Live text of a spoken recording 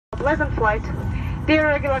pleasant flight. Dear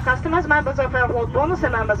regular customers, members of Aeroflot bonus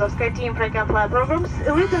and members of SkyTeam frequent flyer programs,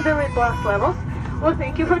 elite and elite plus levels, well,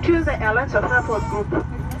 thank you for choosing the Airlines of Aeroflot Group.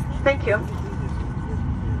 Thank you.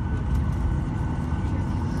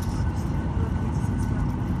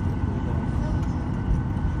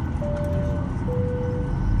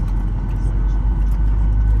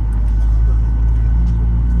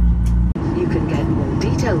 You can get more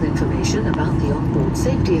detailed information about the onboard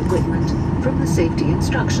safety equipment from the safety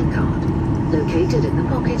instruction card, located in the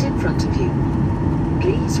pocket in front of you.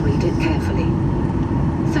 Please read it carefully.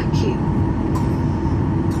 Thank you.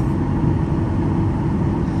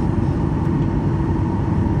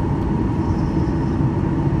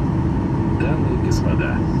 Дамы и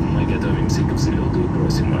господа, мы готовимся к взлету и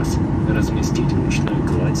просим вас разместить ручную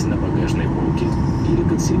кладь на багажной полке или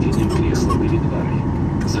под сиденьем кресла перед вами,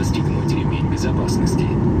 застегнуть ремень безопасности,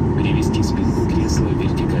 привести спинку кресла в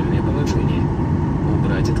вертикальное положение,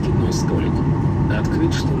 убрать откидной столик,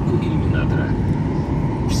 открыть шторку иллюминатора.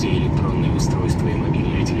 Все электронные устройства и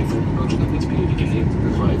мобильные телефоны должны быть переведены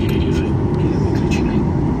в авиарежим или выключены.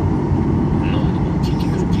 Ноутбуки и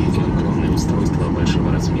другие электронные устройства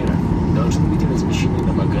большого размера должны быть размещены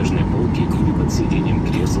на багажной полке или под сиденьем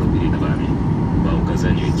кресла перед вами. По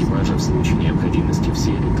указанию экипажа в случае необходимости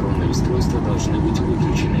все электронные устройства должны быть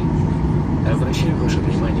выключены. Обращаю ваше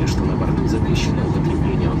внимание, что на борту запрещено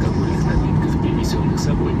употребление алкогольных напитков, принесенных с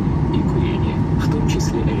собой, и курение, в том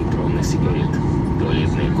числе электронных сигарет.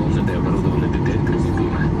 Туалетные комнаты оборудованы детекторами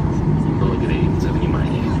дыма. Благодарим за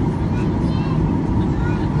внимание.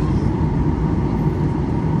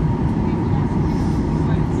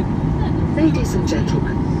 Ladies and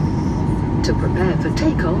gentlemen, to prepare for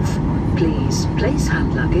takeoff, please place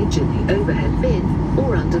hand luggage in the overhead bin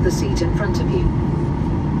or under the seat in front of you.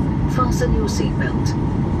 Fasten your seatbelt.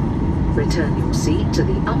 Return your seat to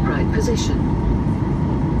the upright position.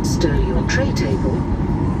 Stow your tray table.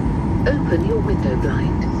 Open your window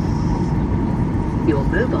blind. Your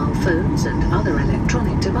mobile phones and other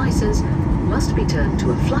electronic devices must be turned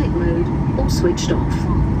to a flight mode or switched off.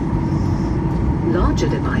 Larger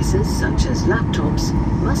devices, such as laptops,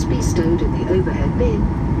 must be stowed in the overhead bin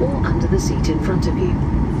or under the seat in front of you.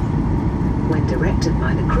 When directed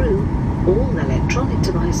by the crew, all electronic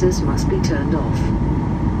devices must be turned off.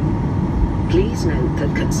 Please note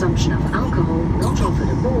that consumption of alcohol not offered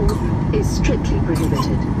aboard is strictly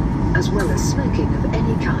prohibited, as well as smoking of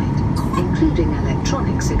any kind, including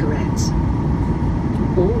electronic cigarettes.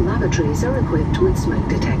 All lavatories are equipped with smoke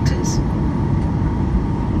detectors.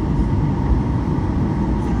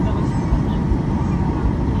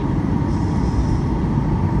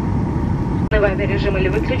 Авиарежим или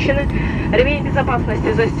выключены. Ремень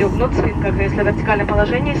безопасности застегнут, спинка кресла в вертикальном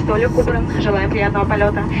положении, столик убран. Желаем приятного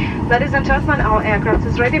полета. Ladies and gentlemen, our aircraft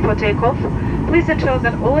is ready for takeoff. Please ensure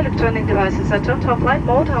that all electronic devices are turned to flight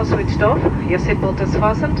mode or switched off. Your seatbelt is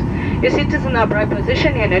fastened. Your seat is in upright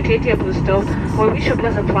position and your KT is stowed. We wish you a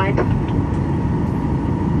pleasant flight.